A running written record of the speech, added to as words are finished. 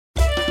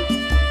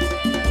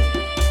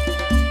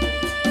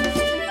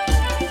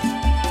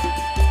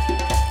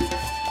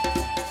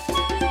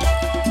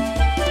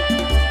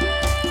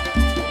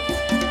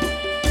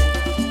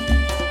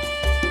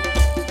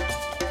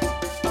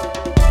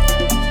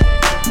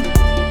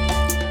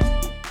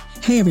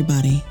Hey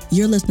everybody,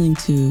 you're listening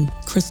to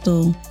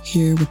Crystal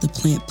here with the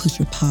Plant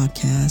Pusher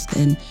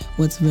podcast. And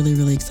what's really,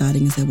 really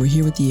exciting is that we're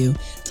here with you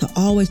to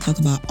always talk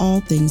about all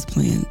things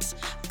plants,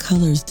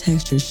 colors,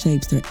 textures,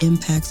 shapes, their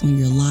impacts on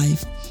your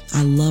life.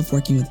 I love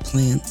working with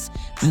plants.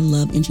 I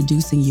love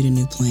introducing you to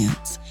new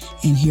plants.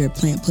 And here at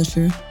Plant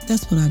Pusher,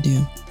 that's what I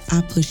do.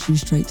 I push you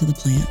straight to the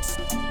plants.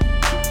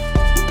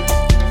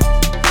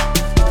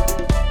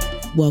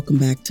 Welcome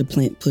back to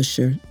Plant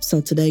Pusher. So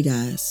today,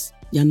 guys,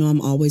 y'all know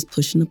I'm always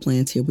pushing the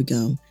plants. Here we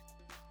go.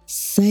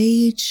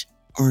 Sage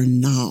or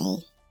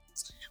null?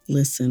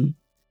 Listen,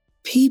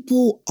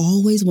 people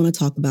always want to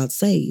talk about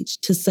sage,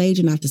 to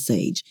sage or not to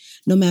sage.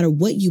 No matter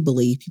what you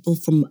believe, people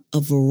from a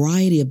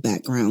variety of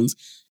backgrounds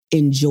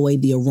enjoy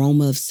the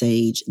aroma of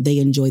sage. They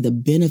enjoy the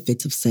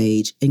benefits of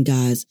sage. And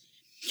guys,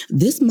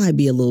 this might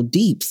be a little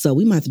deep, so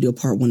we might have to do a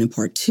part 1 and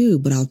part 2,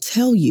 but I'll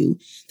tell you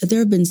that there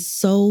have been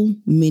so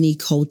many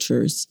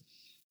cultures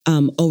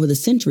over the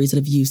centuries that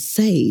have used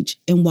sage.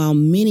 And while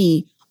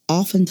many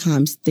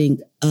oftentimes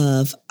think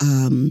of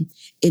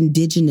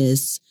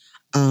indigenous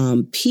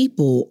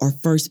people or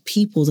first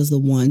peoples as the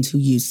ones who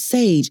use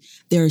sage,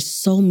 there are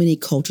so many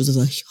cultures as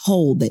a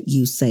whole that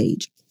use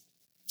sage.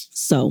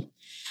 So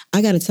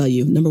I got to tell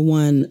you, number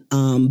one,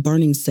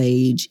 burning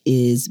sage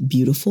is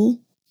beautiful.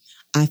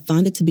 I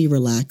find it to be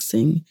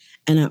relaxing.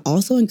 And I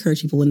also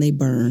encourage people when they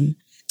burn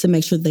to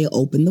make sure they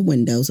open the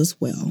windows as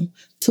well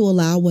to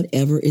allow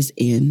whatever is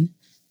in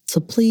to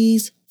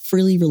please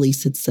freely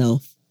release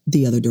itself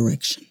the other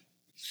direction.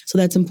 So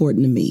that's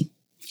important to me.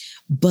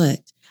 But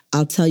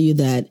I'll tell you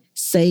that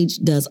sage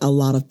does a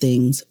lot of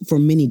things for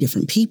many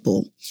different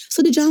people.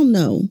 So did y'all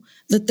know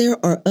that there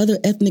are other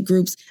ethnic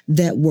groups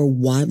that were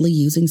widely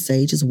using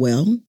sage as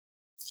well?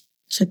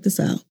 Check this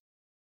out.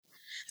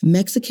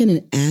 Mexican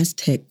and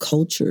Aztec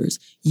cultures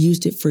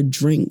used it for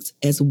drinks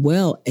as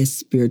well as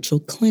spiritual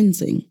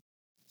cleansing.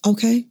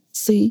 Okay,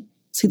 see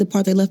the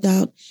part they left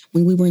out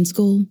when we were in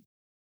school?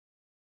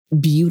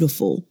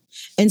 Beautiful.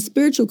 And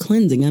spiritual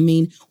cleansing, I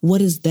mean,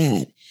 what is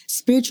that?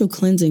 Spiritual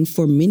cleansing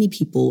for many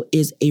people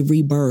is a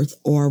rebirth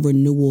or a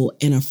renewal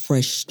and a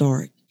fresh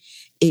start.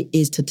 It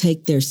is to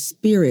take their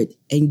spirit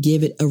and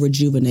give it a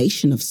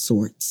rejuvenation of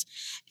sorts.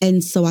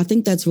 And so I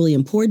think that's really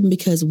important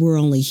because we're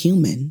only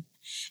human.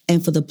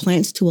 And for the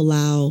plants to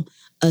allow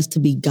us to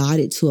be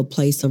guided to a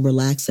place of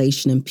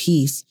relaxation and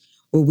peace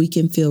where we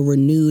can feel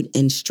renewed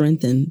and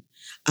strengthened,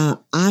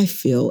 I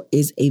feel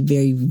is a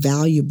very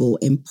valuable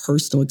and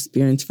personal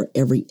experience for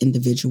every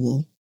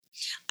individual.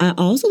 I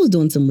also was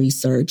doing some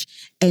research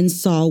and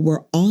saw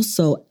where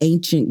also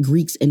ancient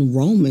Greeks and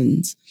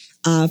Romans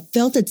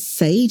felt that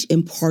sage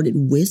imparted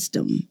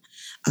wisdom.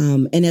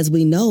 And as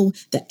we know,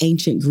 the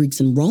ancient Greeks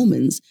and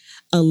Romans,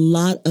 a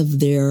lot of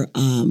their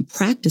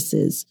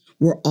practices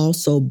were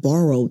also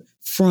borrowed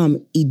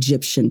from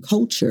Egyptian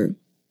culture.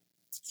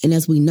 And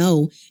as we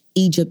know,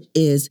 Egypt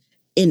is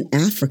in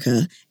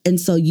Africa. And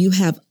so you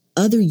have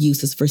other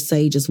uses for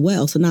sage as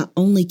well. So not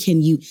only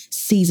can you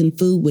season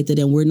food with it,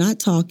 and we're not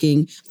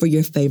talking for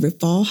your favorite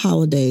fall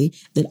holiday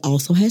that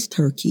also has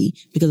turkey,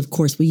 because of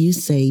course we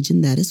use sage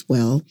in that as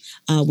well,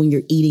 when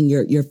you're eating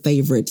your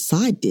favorite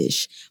side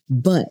dish.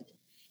 But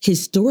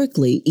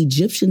historically,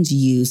 Egyptians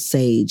used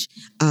sage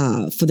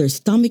for their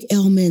stomach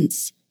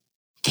ailments,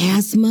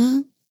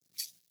 asthma,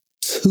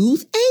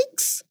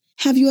 toothaches.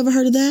 Have you ever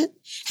heard of that?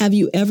 Have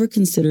you ever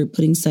considered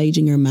putting sage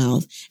in your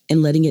mouth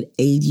and letting it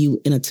aid you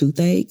in a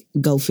toothache?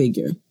 Go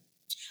figure.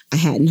 I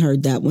hadn't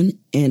heard that one,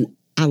 and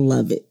I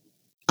love it.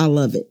 I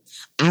love it.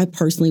 I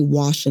personally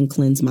wash and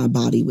cleanse my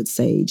body with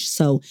sage.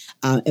 So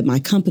at my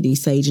company,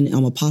 Sage and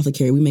Elm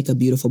Apothecary, we make a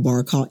beautiful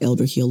bar called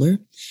Elder Healer,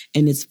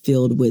 and it's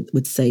filled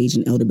with sage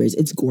and elderberries.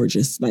 It's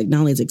gorgeous. Like, not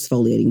only is it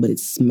exfoliating, but it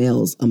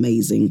smells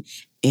amazing,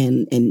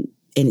 and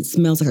it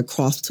smells like a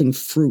cross between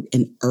fruit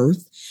and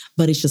earth,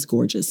 but it's just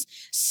gorgeous.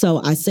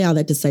 So I say all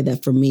that to say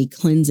that for me,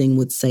 cleansing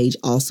with sage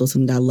also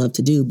something that I love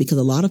to do, because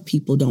a lot of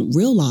people don't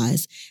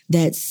realize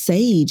that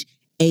sage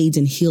aids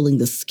in healing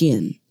the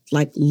skin,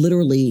 like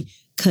literally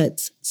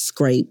cuts,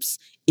 scrapes,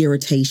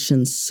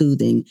 irritations,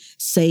 soothing.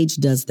 Sage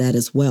does that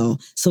as well.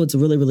 So it's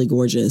really, really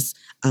gorgeous.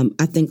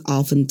 I think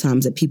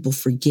oftentimes that people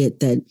forget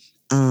that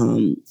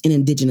in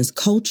indigenous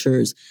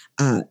cultures,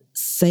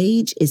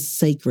 sage is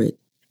sacred,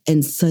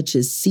 and such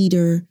as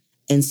cedar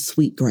and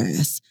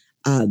sweetgrass.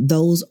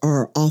 Those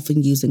are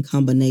often used in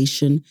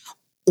combination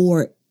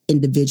or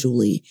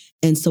individually.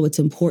 And so it's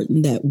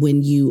important that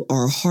when you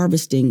are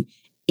harvesting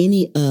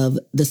any of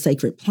the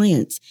sacred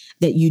plants,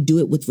 that you do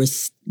it with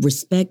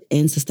respect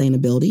and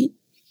sustainability.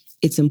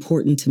 It's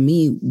important to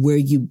me where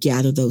you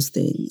gather those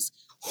things,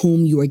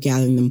 whom you are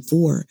gathering them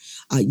for.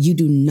 You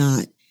do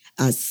not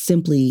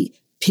simply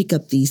pick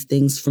up these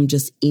things from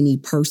just any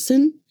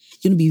person.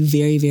 You're going to be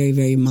very, very,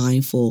 very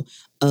mindful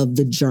of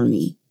the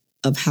journey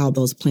of how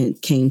those plants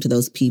came to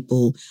those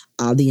people,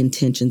 the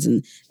intentions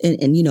and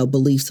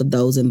beliefs of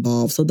those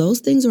involved. So those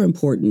things are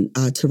important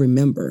to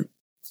remember.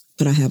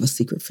 But I have a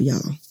secret for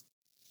y'all.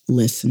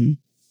 Listen,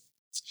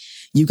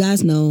 you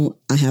guys know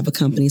I have a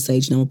company,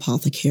 Sage and Elm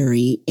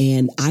Apothecary,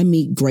 and I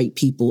meet great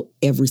people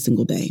every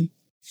single day.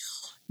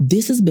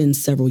 This has been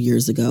several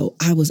years ago.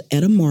 I was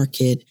at a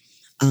market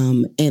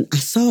and I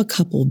saw a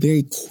couple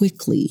very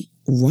quickly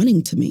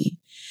running to me.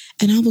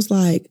 And I was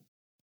like,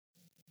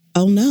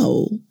 oh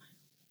no,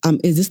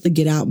 is this the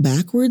get out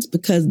backwards?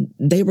 Because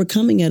they were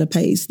coming at a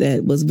pace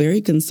that was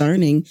very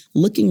concerning,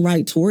 looking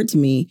right towards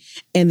me.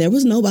 And there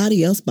was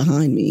nobody else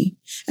behind me.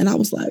 And I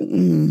was like,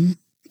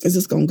 is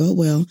this going to go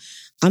well?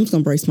 I'm just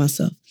going to brace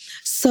myself.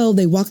 So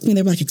they walked me.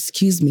 They were like,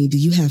 excuse me, do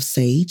you have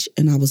sage?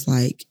 And I was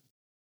like,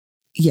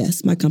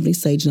 yes, my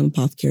company's Sage and I'm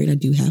apothecary. And I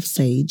do have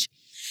sage.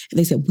 And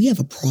they said, we have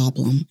a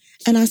problem.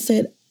 And I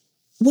said,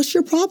 what's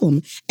your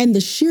problem? And the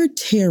sheer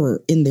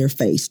terror in their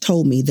face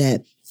told me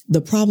that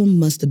the problem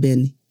must have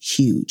been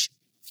huge.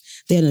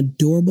 They had an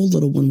adorable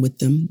little one with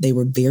them. They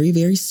were very,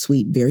 very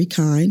sweet, very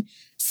kind,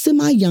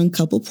 semi-young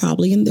couple,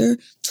 probably in their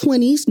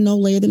 20s, no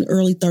later than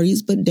early 30s,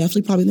 but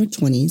definitely probably in their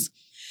 20s.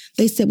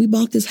 They said, we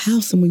bought this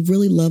house and we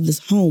really love this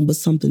home, but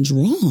something's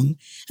wrong.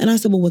 And I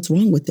said, well, what's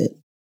wrong with it?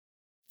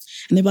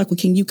 And they were like, well,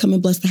 can you come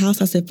and bless the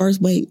house? I said,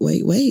 first, wait,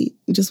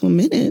 just 1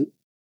 minute.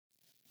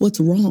 What's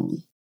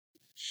wrong?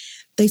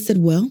 They said,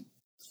 well,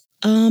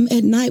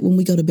 at night when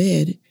we go to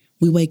bed,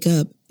 we wake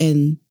up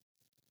and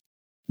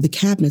the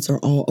cabinets are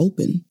all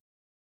open.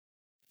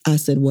 I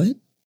said, what?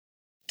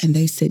 And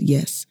they said,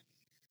 yes.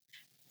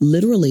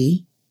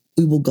 Literally,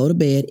 we will go to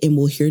bed and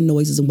we'll hear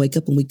noises and wake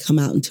up and we come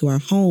out into our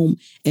home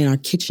and our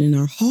kitchen and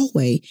our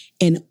hallway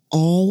and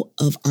all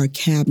of our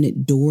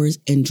cabinet doors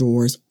and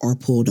drawers are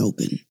pulled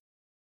open.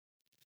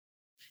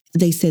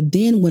 They said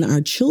then when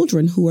our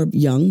children who are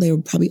young, they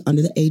were probably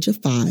under the age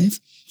of 5,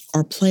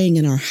 are playing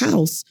in our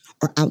house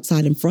or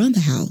outside in front of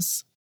the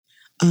house,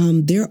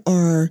 there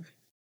are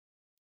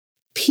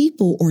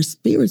people or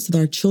spirits that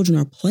our children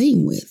are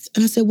playing with.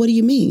 And I said, what do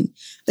you mean?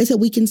 They said,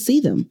 we can see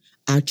them.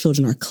 Our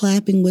children are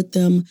clapping with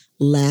them,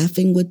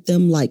 laughing with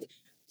them. Like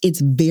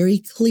it's very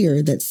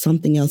clear that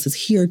something else is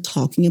here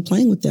talking and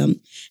playing with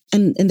them.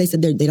 And they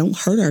said they don't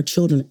hurt our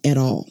children at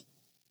all.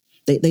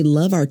 They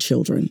love our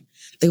children.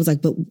 They was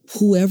like, but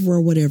whoever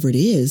or whatever it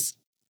is,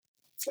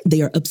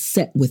 they are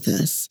upset with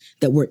us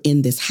that we're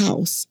in this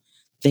house.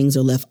 Things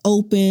are left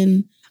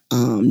open.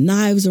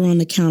 Knives are on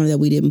the counter that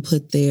we didn't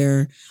put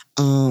there.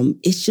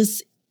 It's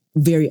just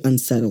very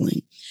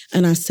unsettling.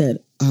 And I said,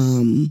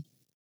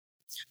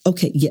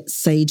 okay, yes,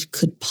 sage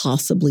could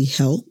possibly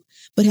help,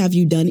 but have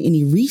you done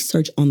any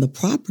research on the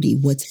property?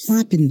 What's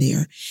happened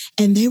there?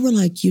 And they were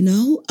like,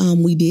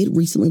 we did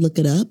recently look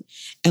it up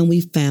and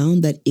we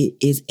found that it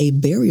is a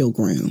burial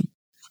ground.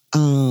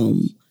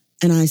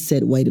 And I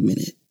said, wait a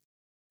minute,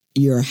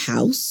 your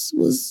house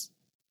was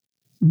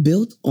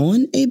built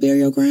on a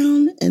burial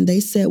ground? And they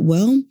said,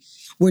 well,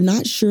 we're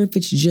not sure if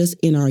it's just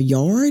in our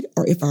yard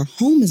or if our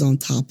home is on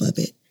top of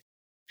it.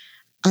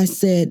 I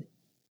said,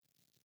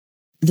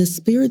 the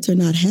spirits are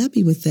not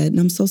happy with that. And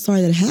I'm so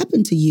sorry that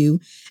happened to you.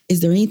 Is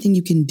there anything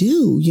you can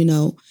do?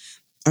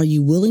 Are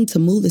you willing to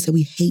move? They said,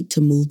 we hate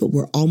to move, but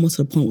we're almost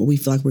at a point where we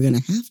feel like we're going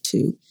to have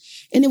to.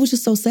 And it was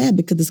just so sad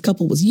because this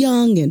couple was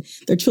young and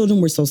their children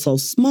were so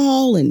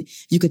small. And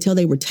you could tell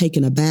they were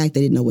taken aback.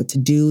 They didn't know what to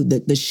do.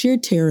 The sheer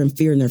terror and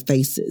fear in their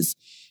faces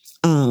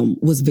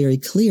was very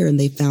clear. And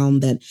they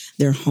found that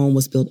their home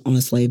was built on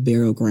a slave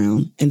burial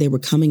ground. And they were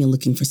coming and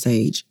looking for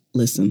sage.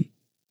 Listen,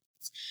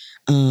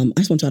 I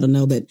just want y'all to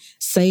know that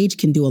sage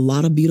can do a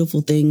lot of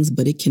beautiful things,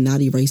 but it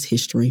cannot erase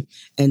history.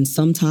 And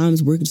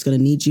sometimes we're just going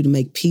to need you to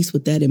make peace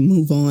with that and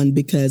move on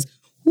because,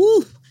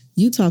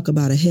 you talk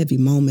about a heavy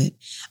moment.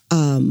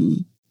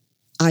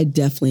 I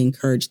definitely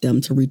encourage them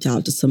to reach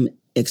out to some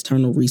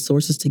external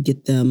resources to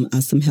get them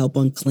some help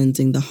on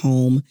cleansing the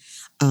home,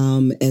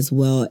 as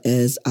well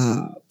as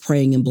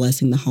praying and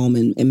blessing the home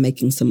and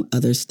making some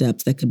other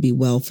steps that could be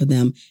well for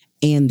them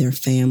and their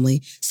family.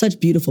 Such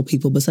beautiful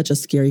people, but such a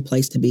scary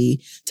place to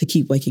be, to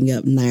keep waking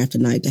up night after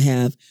night, to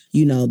have,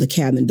 the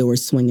cabinet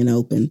doors swinging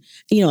open.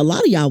 A lot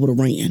of y'all would have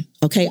ran.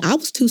 Okay. I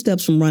was 2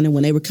 steps from running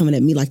when they were coming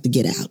at me like to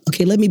get out.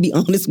 Okay. Let me be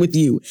honest with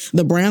you.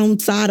 The brown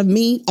side of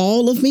me,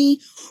 all of me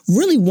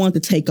really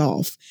wanted to take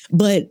off,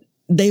 but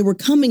they were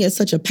coming at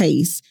such a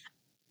pace.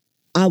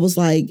 I was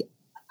like,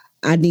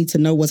 I need to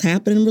know what's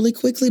happening really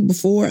quickly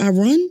before I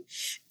run.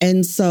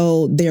 And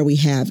so there we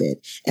have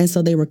it. And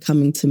so they were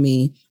coming to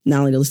me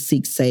not only to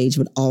seek sage,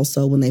 but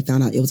also when they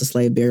found out it was a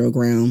slave burial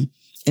ground.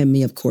 And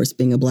me, of course,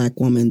 being a Black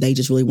woman, they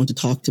just really want to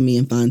talk to me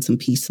and find some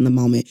peace in the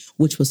moment,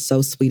 which was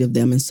so sweet of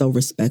them and so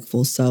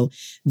respectful. So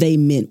they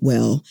meant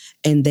well,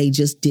 and they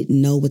just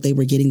didn't know what they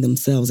were getting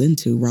themselves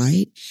into,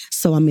 right?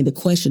 So, the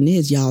question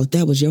is, y'all, if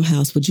that was your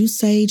house, would you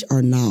sage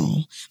or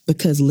no?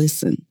 Because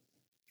listen,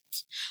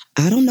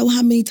 I don't know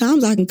how many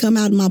times I can come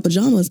out in my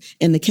pajamas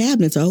and the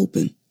cabinets are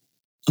open.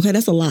 Okay,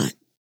 that's a lot.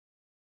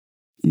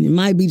 It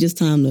might be just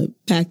time to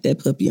pack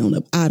that puppy on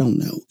up. I don't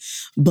know.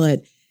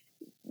 But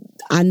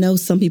I know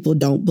some people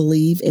don't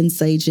believe in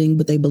saging,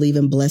 but they believe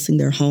in blessing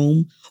their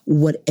home.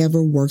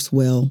 Whatever works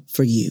well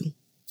for you.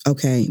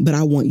 Okay, but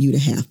I want you to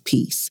have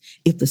peace.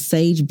 If the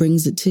sage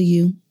brings it to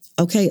you,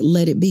 okay,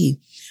 let it be.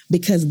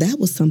 because that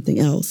was something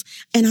else.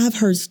 And I've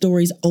heard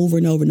stories over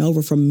and over and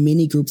over from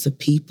many groups of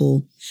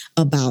people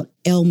about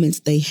ailments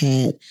they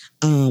had,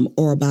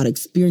 or about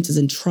experiences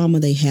and trauma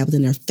they had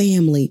within their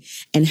family,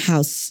 and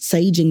how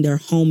saging their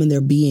home and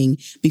their being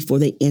before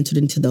they entered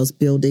into those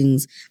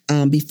buildings,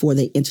 before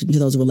they entered into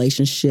those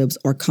relationships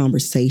or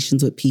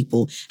conversations with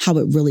people, how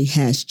it really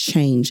has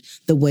changed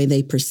the way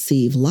they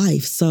perceive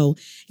life. So,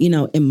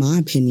 in my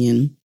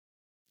opinion,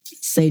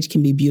 sage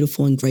can be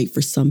beautiful and great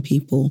for some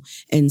people.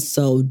 And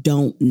so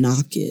don't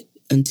knock it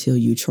until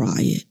you try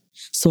it.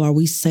 So are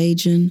we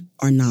saging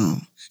or no?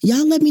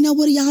 Y'all let me know,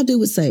 what do y'all do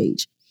with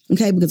sage?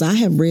 Okay, because I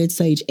have red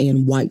sage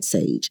and white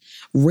sage.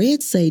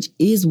 Red sage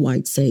is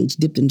white sage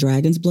dipped in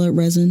dragon's blood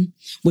resin,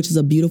 which is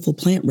a beautiful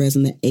plant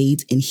resin that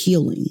aids in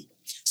healing.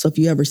 So if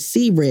you ever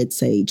see red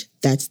sage,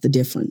 that's the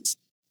difference.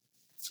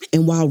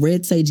 And while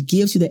red sage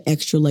gives you the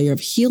extra layer of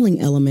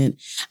healing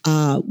element,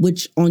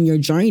 which on your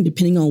journey,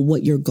 depending on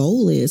what your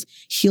goal is,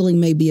 healing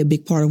may be a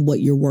big part of what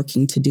you're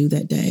working to do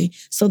that day.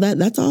 So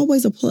that's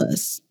always a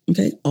plus.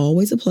 Okay,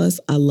 always a plus.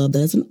 I love that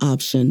as an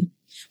option.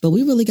 But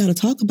we really got to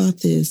talk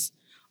about this.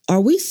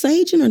 Are we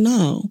saging or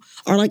no?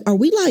 Are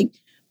we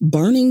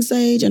burning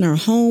sage in our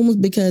homes?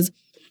 Because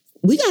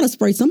we got to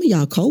spray some of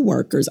y'all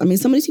coworkers. I mean,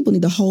 some of these people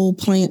need the whole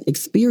plant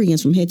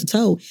experience from head to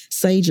toe.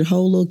 Sage your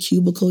whole little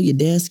cubicle, your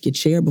desk, your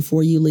chair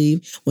before you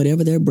leave,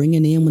 whatever they're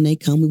bringing in when they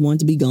come. We want it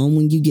to be gone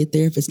when you get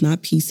there if it's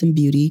not peace and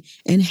beauty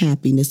and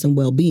happiness and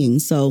well-being.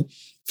 So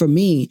for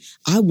me,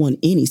 I want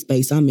any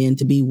space I'm in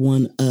to be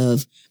one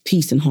of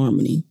peace and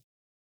harmony.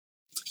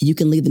 You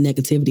can leave the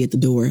negativity at the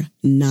door,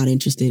 not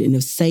interested. And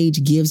if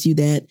sage gives you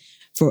that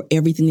for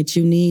everything that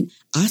you need,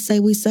 I say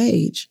we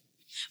sage.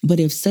 But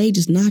if sage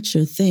is not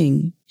your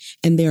thing,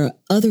 and there are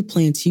other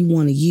plants you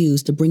want to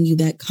use to bring you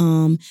that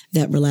calm,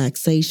 that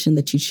relaxation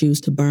that you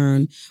choose to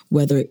burn,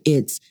 whether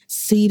it's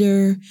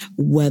cedar,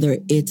 whether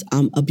it's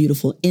a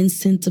beautiful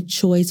incense of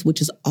choice,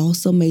 which is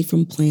also made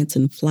from plants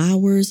and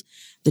flowers,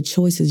 the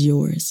choice is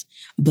yours.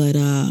 But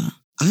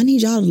I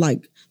need y'all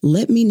to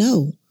let me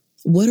know.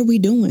 What are we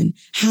doing?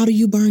 How do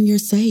you burn your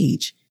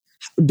sage?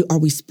 Are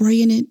we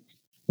spraying it?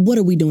 What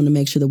are we doing to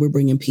make sure that we're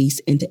bringing peace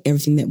into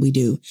everything that we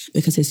do?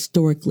 Because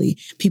historically,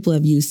 people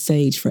have used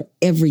sage for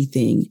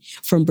everything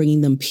from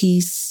bringing them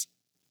peace,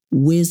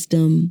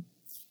 wisdom,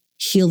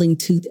 healing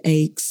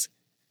toothaches,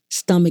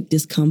 stomach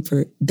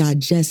discomfort,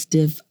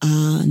 digestive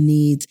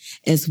needs,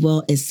 as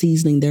well as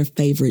seasoning their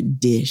favorite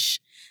dish.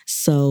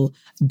 So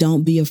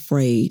don't be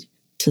afraid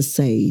to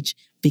sage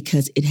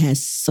because it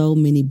has so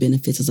many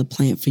benefits as a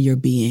plant for your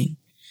being.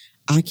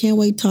 I can't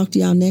wait to talk to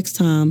y'all next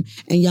time.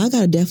 And y'all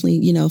got to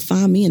definitely,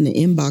 find me in the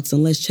inbox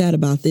and let's chat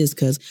about this,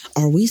 because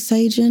are we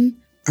saging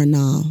or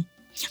no?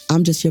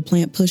 I'm just your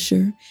plant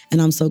pusher,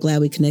 and I'm so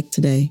glad we connect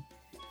today.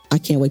 I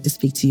can't wait to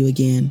speak to you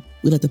again.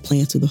 We let the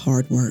plants do the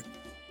hard work.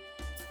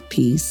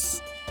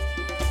 Peace.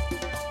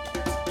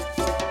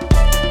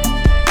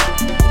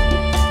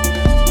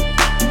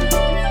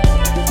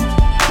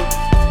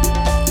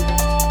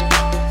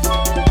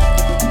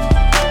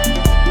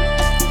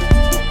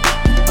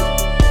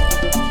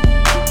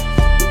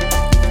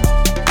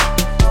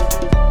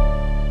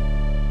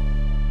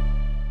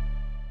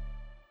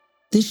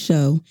 This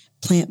show,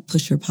 Plant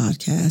Pusher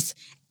Podcast,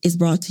 is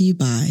brought to you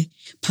by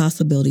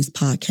Possibilities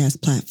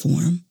Podcast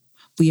Platform.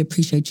 We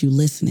appreciate you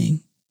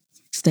listening.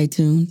 Stay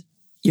tuned.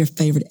 Your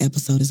favorite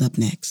episode is up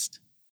next.